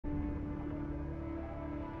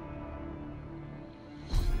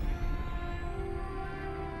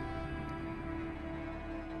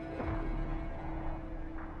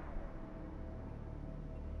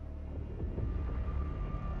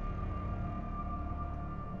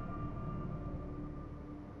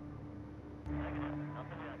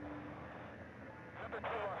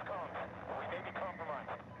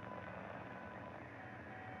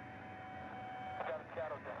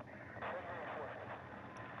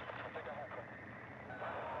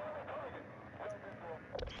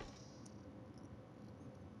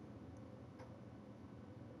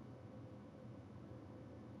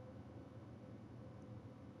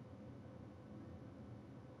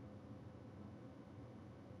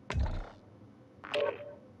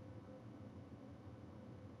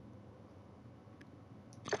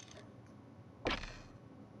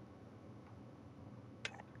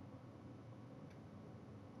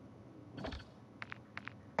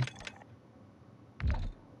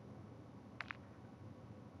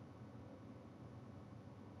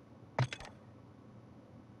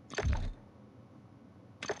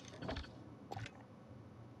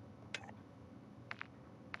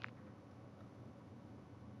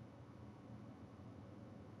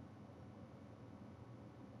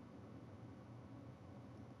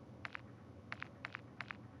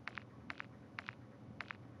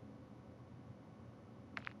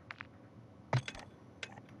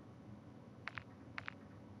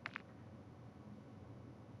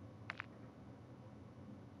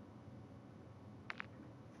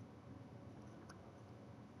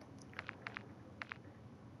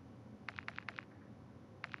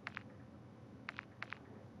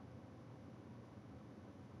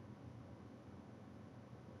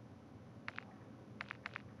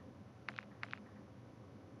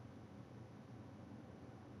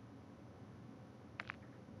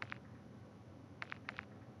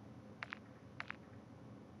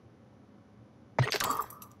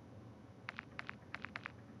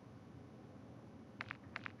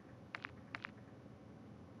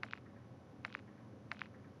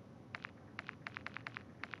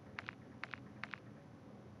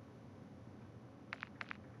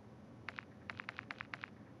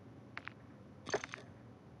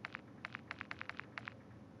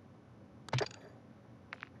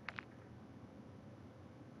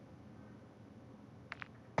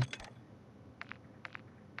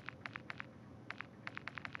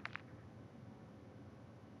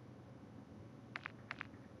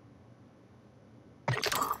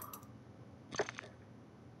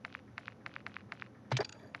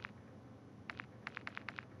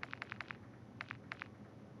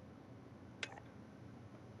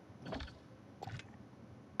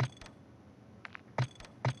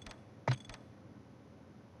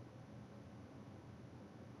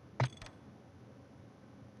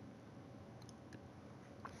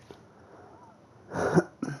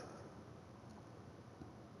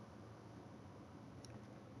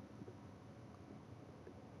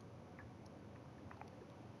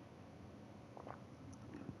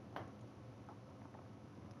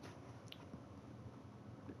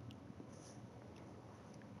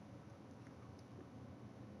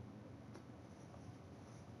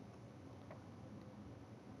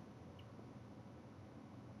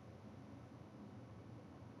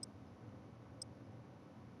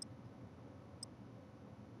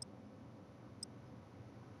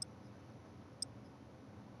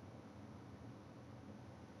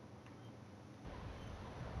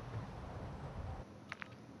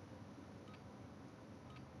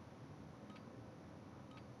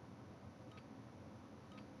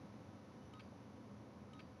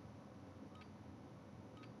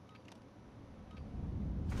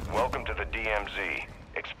Welcome to the DMZ.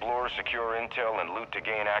 Explore, secure intel, and loot to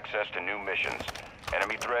gain access to new missions.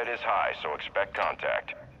 Enemy threat is high, so expect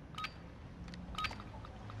contact.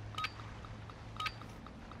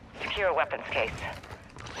 Secure a weapons case.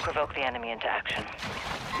 Provoke the enemy into action.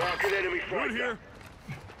 Mark an enemy front here.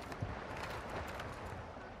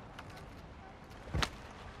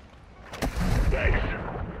 Thanks.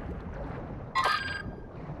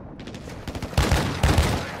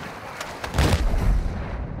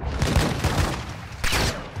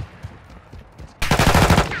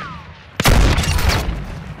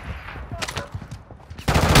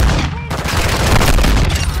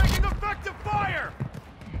 Taking effective fire!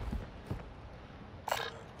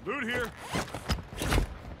 Loot here.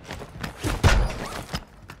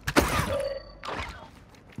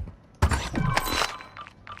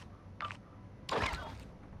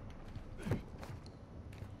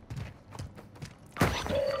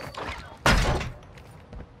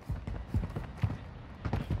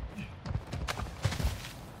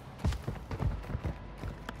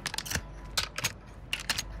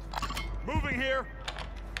 Moving here.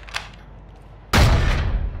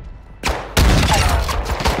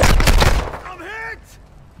 I'm hit!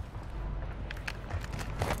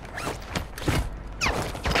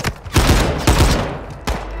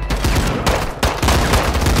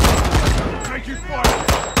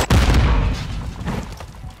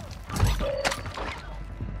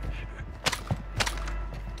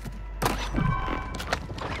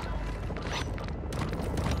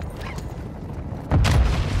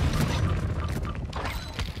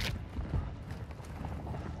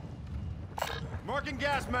 Requesting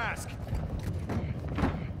gas mask.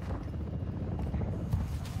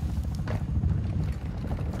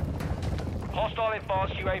 Hostile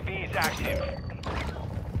advanced UAV is active.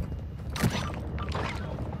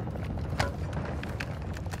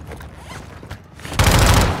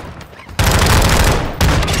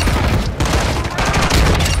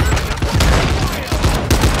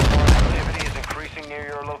 Activity is increasing near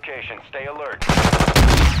your location. Stay alert.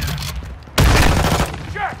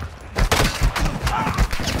 Check!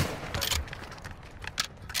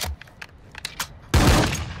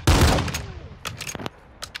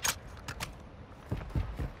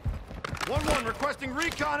 One requesting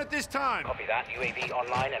recon at this time. Copy that. UAV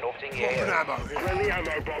online and orbiting the Dropping area. ammo here. Friendly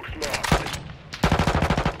ammo box marked.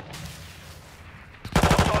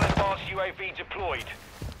 Hostile advanced UAV deployed.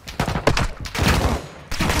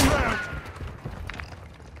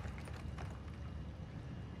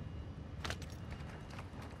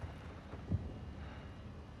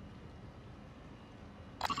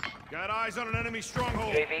 Got eyes on an enemy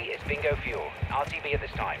stronghold. UAV is bingo fuel. RTB at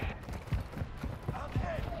this time.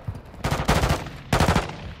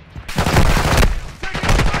 Taking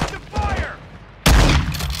effective fire!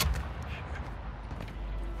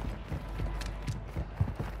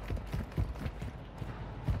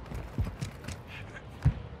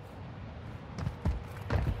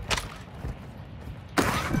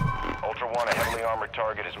 Ultra One, a heavily armored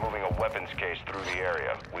target is moving a weapons case through the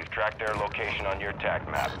area. We've tracked their location on your TAC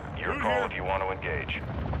map. Your Good call here. if you want to engage.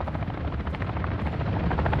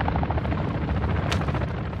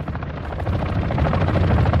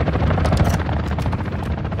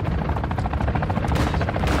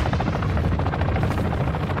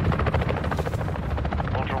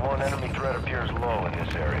 Ultra One, enemy threat appears low in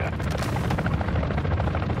this area.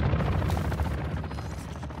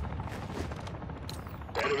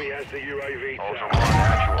 Enemy has the UAV Ultra tower. One,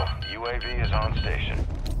 actual. UAV is on station.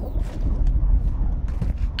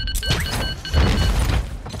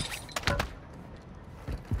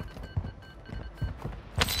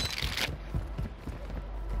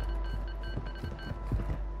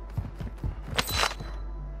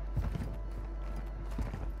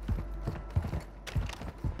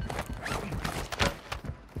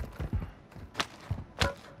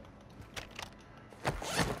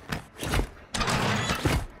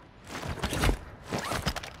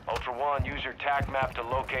 Ultra One, use your TAC map to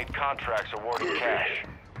locate contracts awarding cash.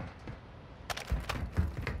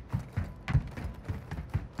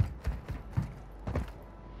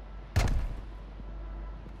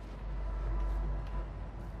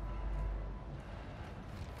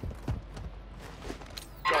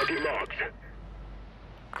 Target marked.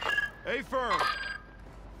 A firm.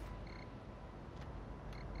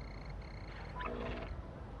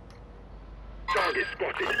 Target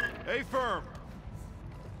spotted. A firm.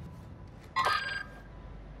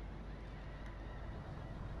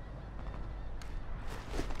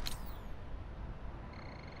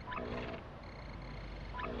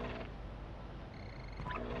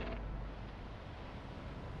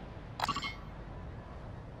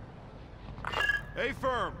 A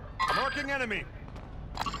firm. Marking enemy.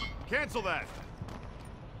 Cancel that.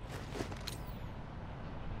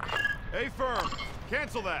 A firm.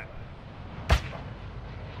 Cancel that.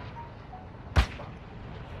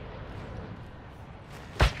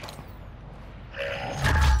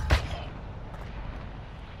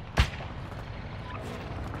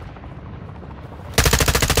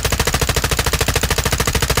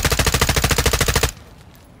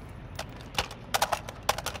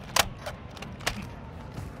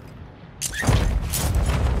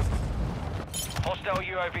 Hostile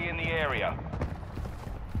UAV in the area.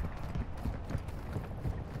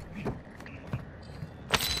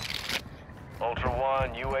 Ultra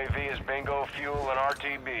One, UAV is bingo fuel and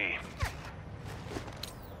RTB.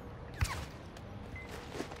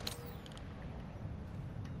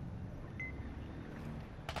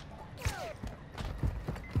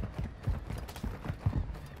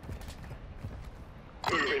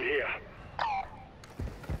 Moving here.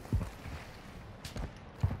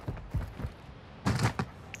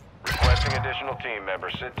 Requesting additional team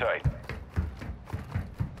members. Sit tight.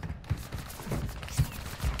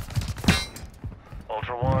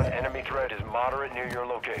 Ultra One, enemy threat is moderate near your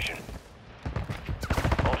location.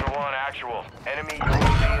 Ultra One, actual. Enemy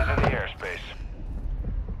UAV is in the airspace.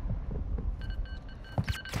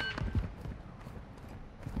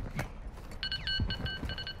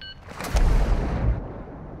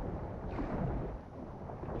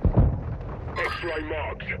 X-ray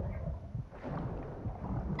marked.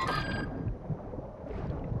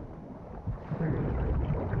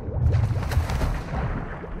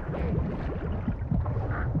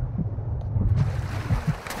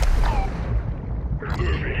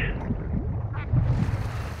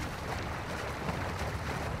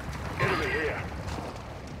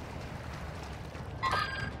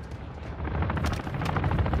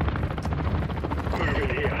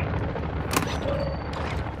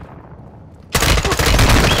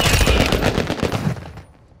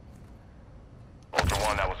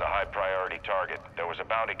 high priority target. There was a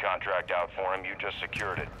bounty contract out for him. You just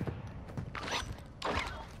secured it.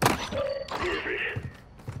 Moving.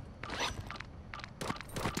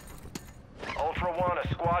 Ultra One, a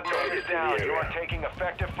squad mate is down. You are taking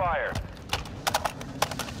effective fire.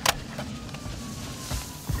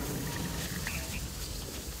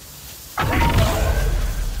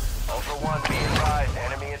 Ultra One, be advised.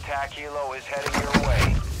 Enemy attack helo is heading your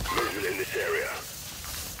way. Movement in this area.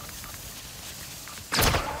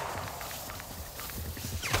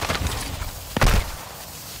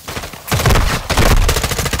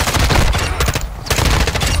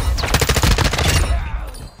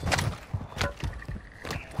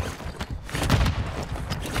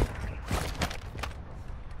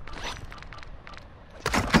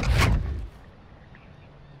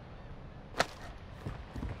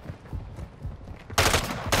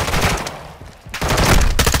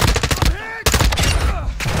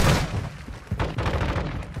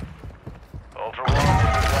 Ultra One,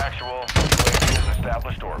 this is actual. UAV has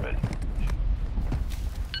established orbit.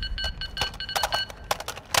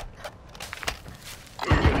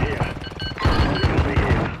 Movement here. Movement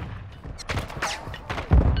here.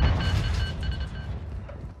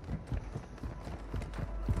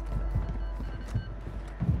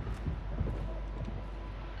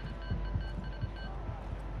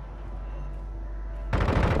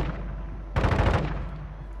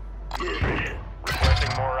 Moving.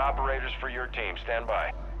 Requesting more operators for your team. Stand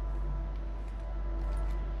by.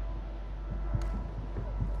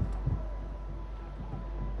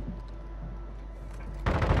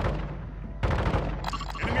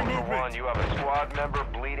 Enemy Ultra movement. One, you have a squad member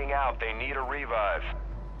bleeding out. They need a revive.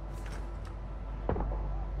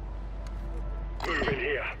 Moving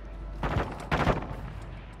here.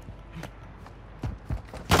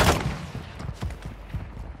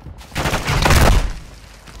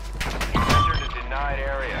 You entered a denied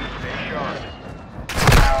area. Stay sharp.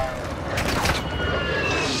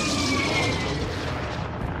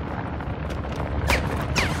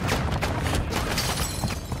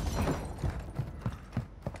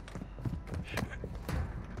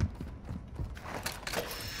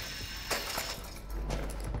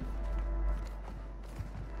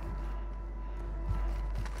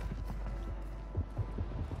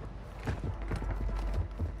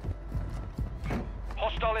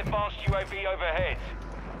 Hostile advanced UAV overhead.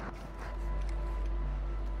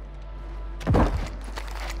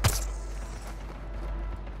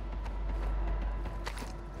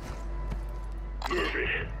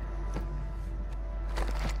 Moving.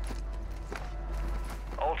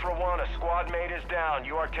 Ultra One, a squad mate is down.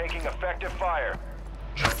 You are taking effective fire.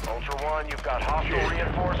 Ultra One, you've got hostile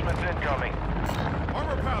reinforcements incoming.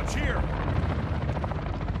 Armor pouch here.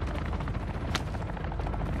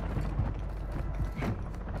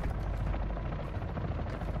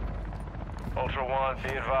 Ultra One, be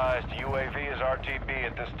advised, UAV is RTB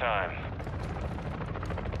at this time.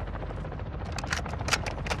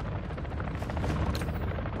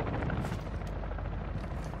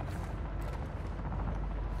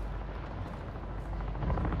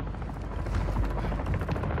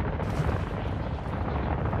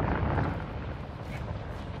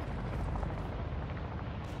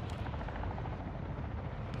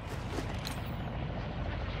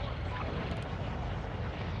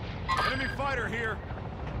 Enemy fighter here.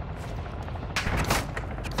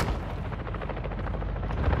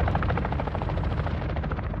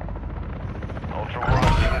 Ultra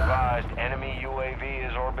One, be advised, enemy UAV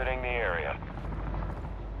is orbiting the area.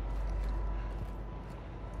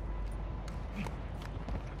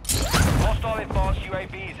 Hostile advanced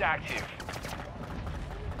UAV is active.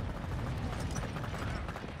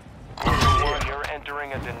 Ultra One, you're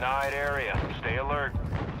entering a denied area. Stay alert.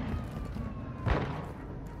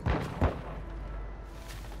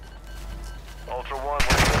 Ultra One,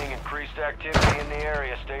 we're seeing increased activity in the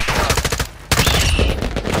area. Stay sharp.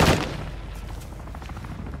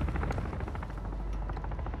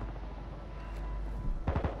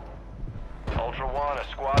 Ultra One, a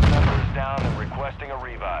squad member is down and requesting a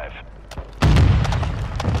revive.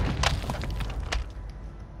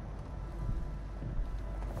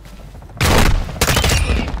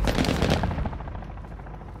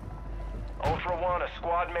 Ultra One, a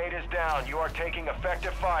squad mate is down. You are taking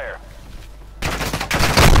effective fire.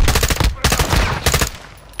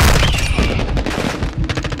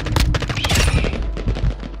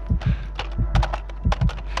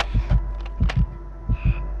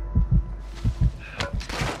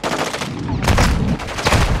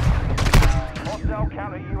 Hostile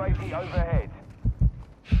counter UAV overhead.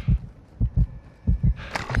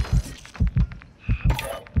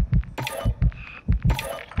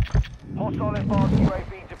 Hostile advanced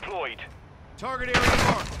UAV deployed. Target area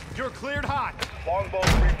marked. You're cleared hot. Longbow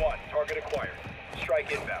 3-1. Target acquired.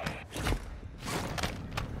 Strike inbound.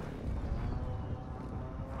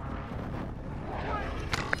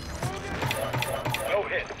 No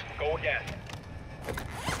hit. Go again.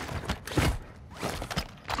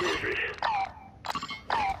 Move it.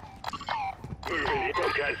 Move it.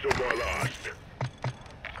 Don't cancel my last.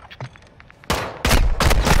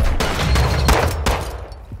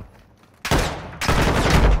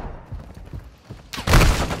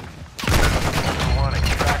 Ultra One,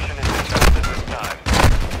 extraction is attempted this time.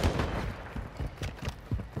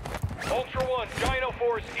 Ultra One, Dino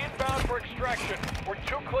Force inbound for extraction. We're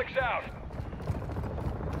 2 clicks out.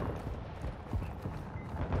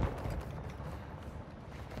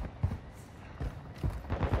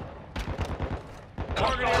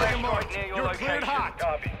 Target area marked. You're cleared hot.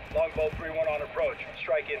 Copy. Longbow 3-1 on approach.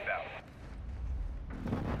 Strike inbound.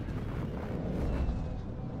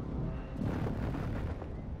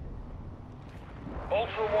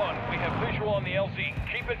 Ultra One, we have visual on the LZ.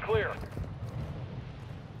 Keep it clear.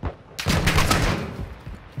 Be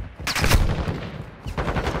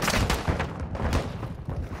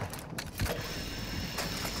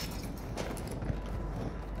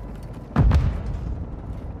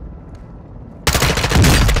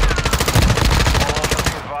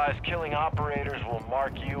advised, killing operators will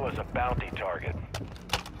mark you as a bounty target.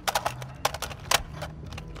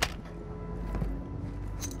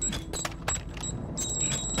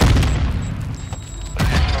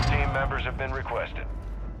 Additional team members have been requested.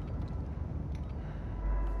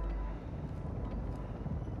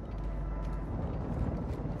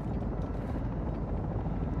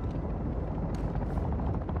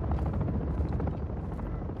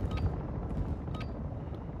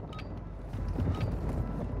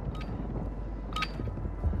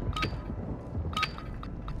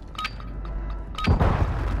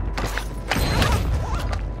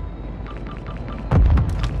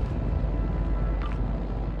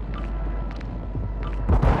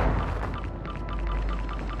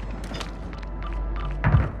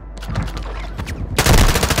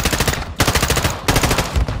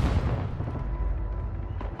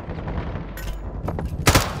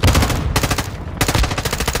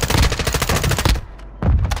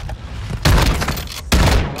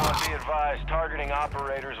 Be advised, targeting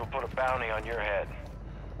operators will put a bounty on your head.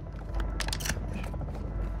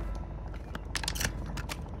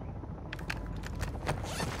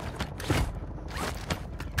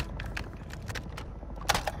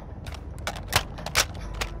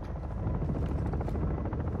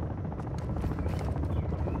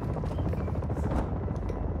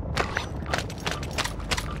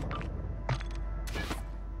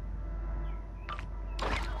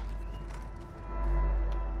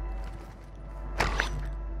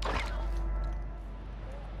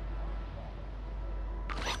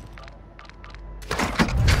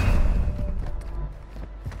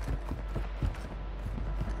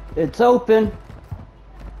 It's open.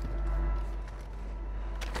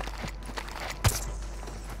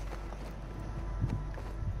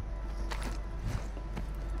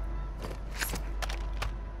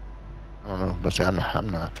 I don't know, but I'm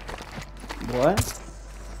not. What?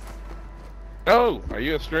 Oh, are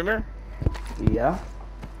you a streamer? Yeah.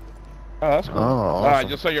 Oh, that's cool. Oh, Oh, I awesome.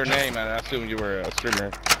 just saw your name and I assumed you were a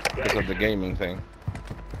streamer because of the gaming thing.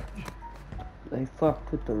 They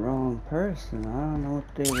fucked with the wrong person. I don't know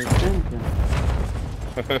what they were thinking.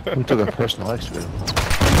 Who took a personal accident?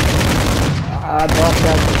 I bought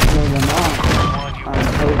that to kill them off. I'm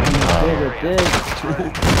hoping it did.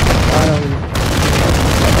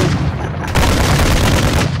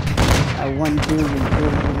 I one dude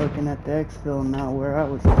was looking at the exfil, not where I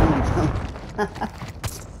was coming from.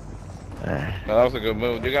 No, that was a good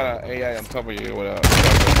move. You got an AI on top of you without.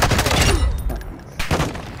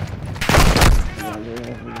 Yeah,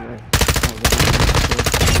 they're everywhere.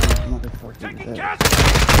 Motherfucking dead.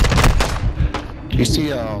 You see,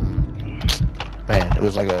 man, it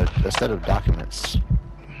was like a set of documents.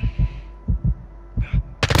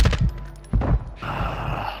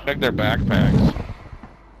 Check their backpacks.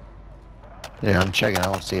 Yeah, I'm checking. I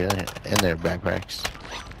don't see it in their backpacks.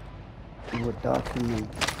 What document?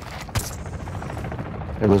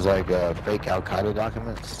 It was like fake Al Qaeda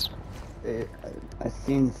documents. I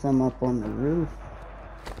seen some up on the roof.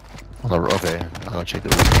 Okay, I'll go check the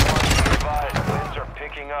roof. Winds are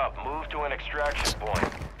picking up. Move to an extraction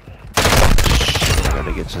point. I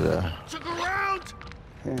gotta get to the.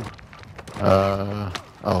 Here.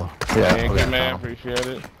 Oh, yeah. Thank Okay, you, man. I found 'em. Appreciate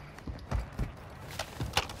it.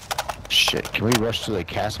 Shit, can we rush to the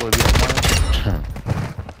castle if you don't mind?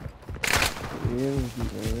 Yeah, we can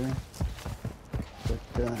go there.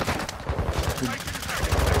 But,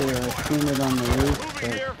 seen it on the roof,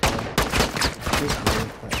 Moving here.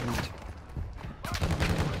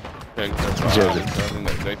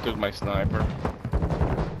 They took my sniper.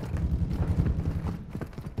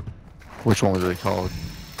 Which one was it called?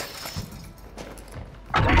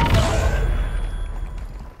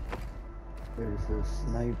 There's a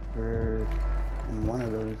sniper in one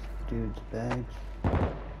of those dudes' bags. Yeah,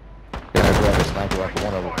 I grabbed a sniper rifle,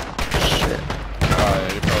 one of them. Shit.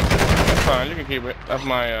 Yeah, you're probably, that's fine, you can keep it. That's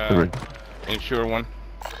my insure one.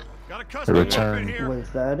 Got a The custom return. weapon here. Was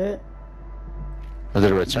that it? Was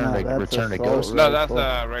it a return? No, Like, that's return to assault ghost? No, that's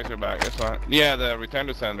rifle. Razorback, that's fine. Yeah, the return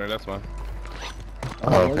to sender, that's fine.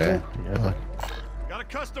 Oh, Oh, was okay. it? Yeah. Got a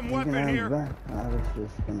custom You can weapon have here. that. I was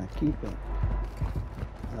just gonna keep it.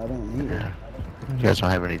 I don't need it. You guys don't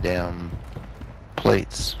have any damn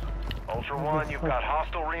plates. Ultra One, you've got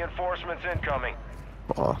hostile reinforcements incoming.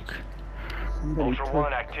 Fuck. Somebody Ultra took,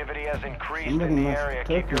 One, activity has increased somebody in the must area. have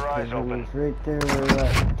Keep took it your eyes 'cause it open. was right there where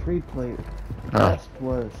that tree plate vest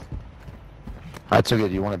was. I took it.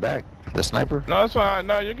 Do you want it back? The sniper? No, that's fine.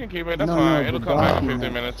 No, you can keep it. That's No, fine. no, It'll the come back in document.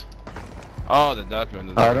 15 minutes. Oh, the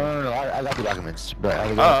document. Oh, no. I got the documents. But I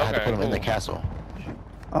had to okay, put them in the cool. castle.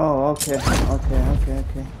 Oh, okay. As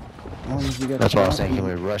long as you got That's the why I was saying, can we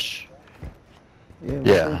document. rush? Yeah.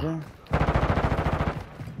 Yeah.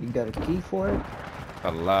 You got a key for it?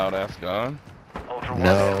 A loud ass gun. Ultra One,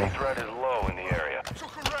 No. enemy threat is low in the area.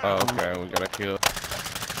 Oh, okay, we gotta kill.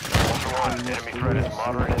 Ultra One, enemy threat is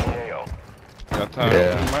moderate in the AO. Got time.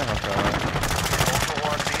 Yeah. We might have time. Ultra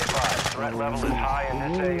One, be advised. Threat level is high in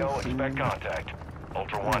this AO. Expect contact.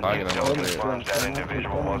 Ultra One, I get intel it. confirms that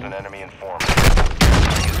individual was an enemy informant.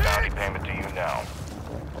 Sending his bounty payment to you now.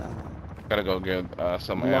 Gotta go get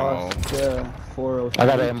some ammo. Lost 403. I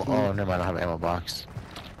got ammo. Oh, never mind. I have an ammo box.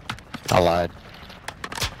 I lied.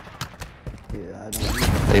 Yeah, I don't need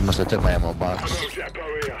They must have took my ammo box.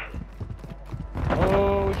 Chapo here.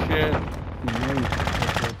 Oh shit. You know you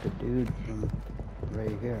can take the dude from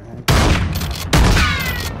right here, right?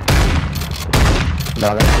 No, I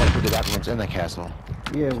gotta put the documents in the castle.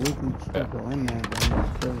 Yeah, we can still go in there, but I'm gonna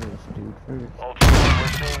kill this dude first. Ultra One, we're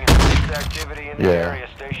seeing increased activity in the Yeah. area.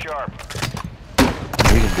 Stay sharp.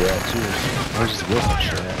 We can do that too. Where's this Wilson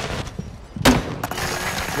shit at?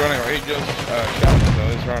 He's running. He just shot me, so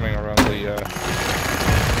he's running around the.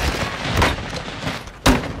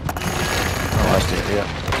 Oh, I see it. Yeah.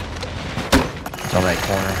 It's on that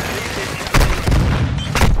corner.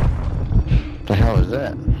 What the hell is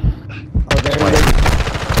that? Oh, there it is.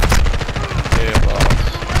 Yeah,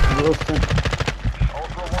 boss. Wilson.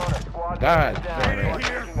 Ultra One, a squad God is down. damn it. You are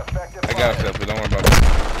taking effective I got fire. it, but don't worry about it.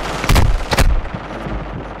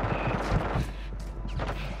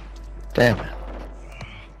 Damn it.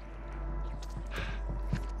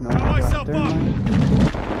 No, Got you got myself there, up.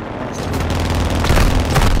 Mike?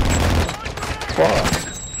 Fuck.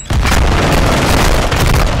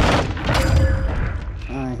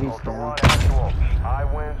 He's Ultra down. One, actual. High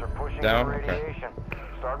winds are pushing Down? the Okay. radiation.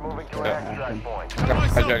 Start moving to an Yeah. extract point.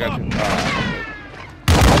 I got you.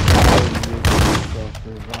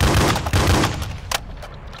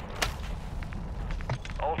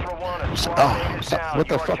 Ultra One, a squad Oh, mate is down. what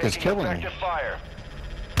the You are fuck is taking killing me? effective fire.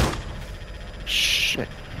 Shit.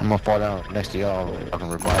 I'm gonna fall down next to y'all. I can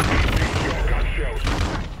revive you. Got shells.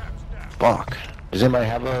 Fuck. Does anybody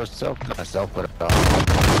have a self? Not a self, but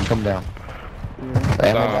come down. The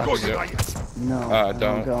ammo box. No, I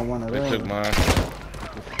Don't. got one of They those. took mine. Just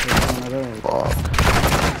take one of those.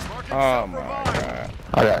 Fuck. Oh my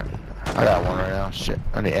god. I got one right now. Shit.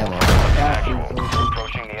 I need ammo. Actual.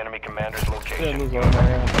 Approaching the enemy commander's Yeah, location. lose one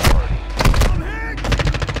man.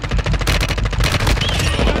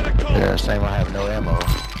 Yeah, same. I have no ammo.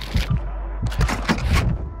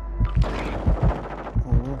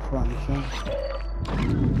 Oh, we'll find some.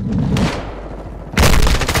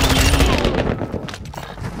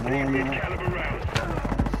 Need mid-caliber rounds.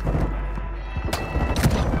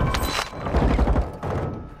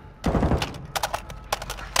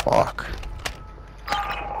 Fuck.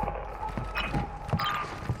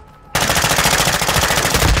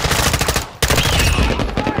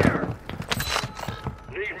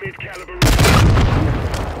 Need mid-caliber rounds.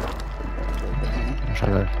 Try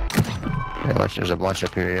to. Yeah, there's a bunch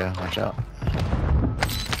up here. Yeah, watch out.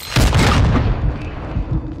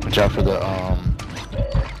 Watch out for the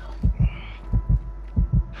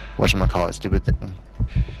whatchamacallit, stupid thing.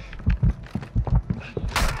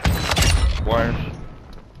 Wires.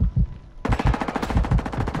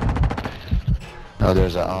 No,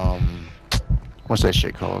 there's a what's that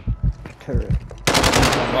shit called? Turret.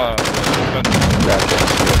 Uh, That thing.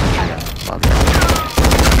 Okay.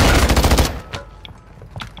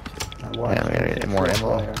 Now watch Yeah, we gotta this get more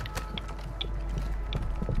ammo. fire.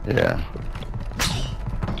 Yeah.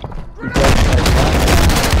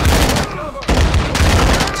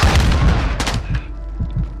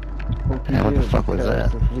 Yeah, what the fuck was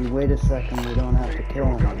that? If we wait a second, we don't have to kill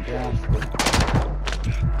him and gas him.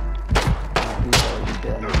 He's already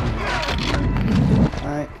dead anyway.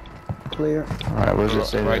 Alright, clear. Alright, what does it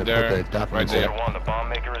say? Right there. Put the documents Right there. in? Ultra One, the bomb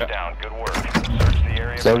maker is down. Good work. Search the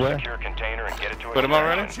area Say for a where? secure container and get it to Put him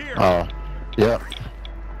already? Oh, yep.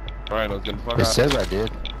 Alright, let's get the fuck It out. says I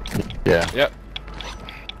did. Yeah. Yep.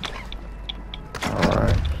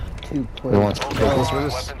 Alright. Two We want plates. to take this with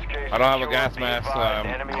us? I don't have a gas mask, so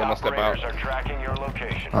I'm gonna step out. Are tracking your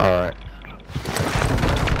location. Alright.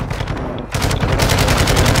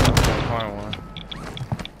 Find one.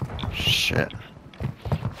 Shit.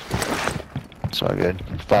 It's all good.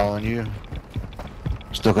 I'm following you.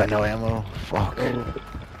 Still got no ammo. Fuck.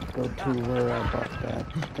 Go to where I bought that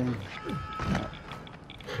thing.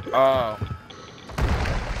 Oh.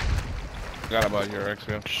 Forgot about your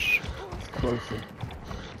exfil. It's closer.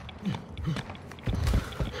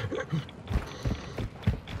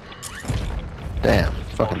 Damn.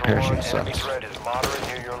 Fucking Ultra One, parachute enemy sucks. threat is moderate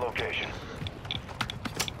near your location.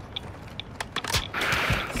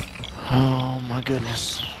 Oh my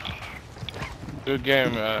goodness. Good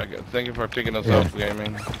game. Thank you for picking us Yeah. up,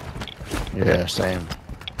 gaming. Yeah, same.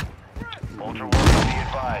 Ultra One, be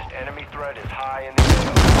advised. Enemy threat is high in the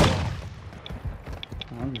area.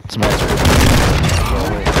 I'm just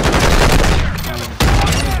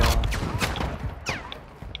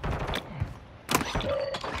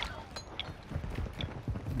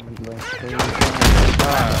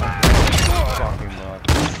Fucking bug.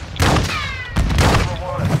 Ultra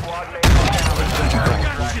One, a squad mate is down.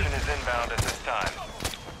 Extraction is inbound at this time.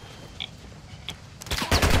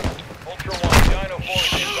 Ultra One, Dino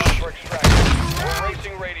Force inbound for extraction. We're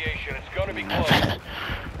racing radiation. It's gonna be close.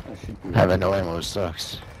 Having no ammo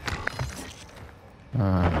sucks. Ultra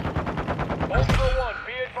One,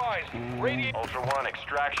 be advised. Ultra One,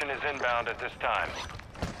 extraction is inbound at this time.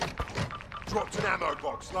 Dropped an ammo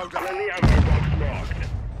box. Load up. Friendly ammo box marked.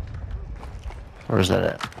 Where's that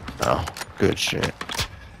at? Oh, good shit.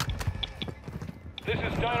 This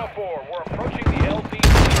is Dino 4. We're approaching the LZ.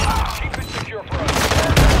 Keep it secure for us.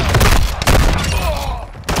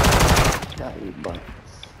 got you, but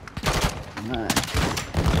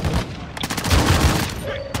nice.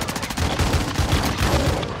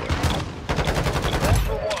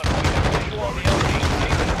 Ultra One, we have visual on the LZ.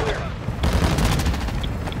 Keep it clear.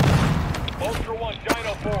 Ultra One,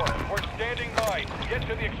 Dino 4. We're standing by. Get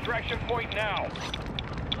to the extraction point now.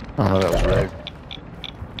 Oh, that was red.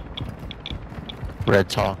 Red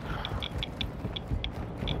talk.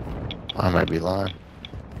 I might be lying.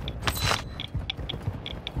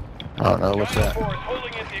 I don't know, what's Dino that? 4 is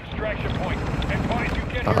holding at the extraction point. Advise you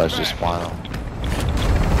get Oh, here it's just fast. final.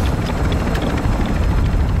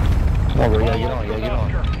 Come on, bro, you gotta get on, you gotta get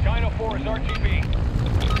on. Dino 4 is RTB.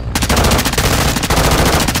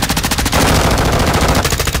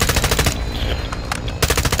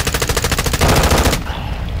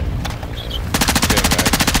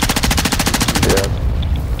 Yeah.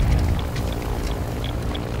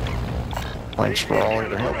 Thanks for all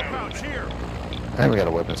your help. Pouch here. And we got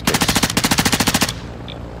a weapons case.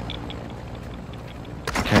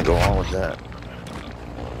 Can't go on with that.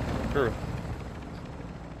 True.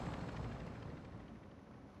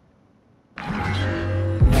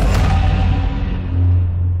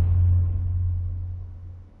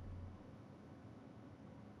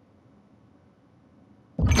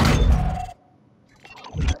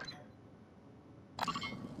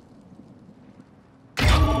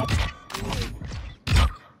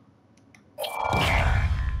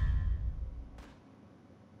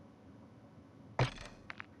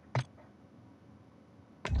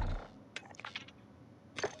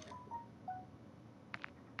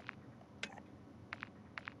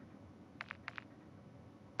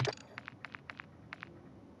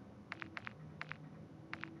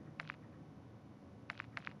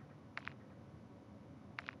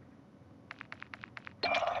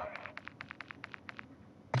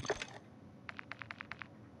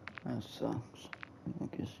 That sucks.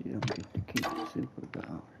 I guess you don't get to keep the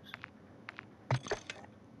superpowers.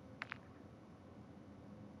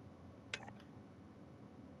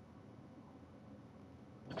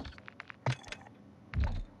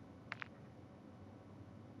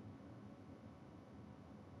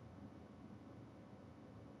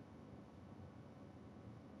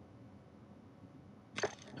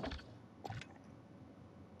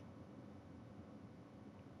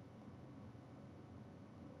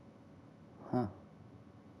 Huh.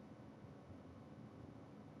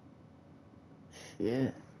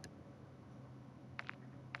 Shit.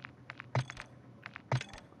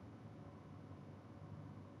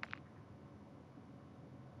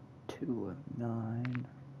 2 of 9.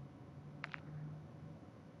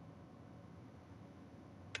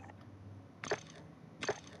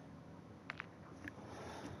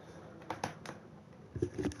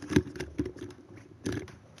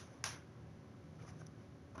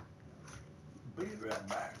 Be right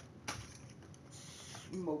back.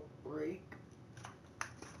 Smoke break.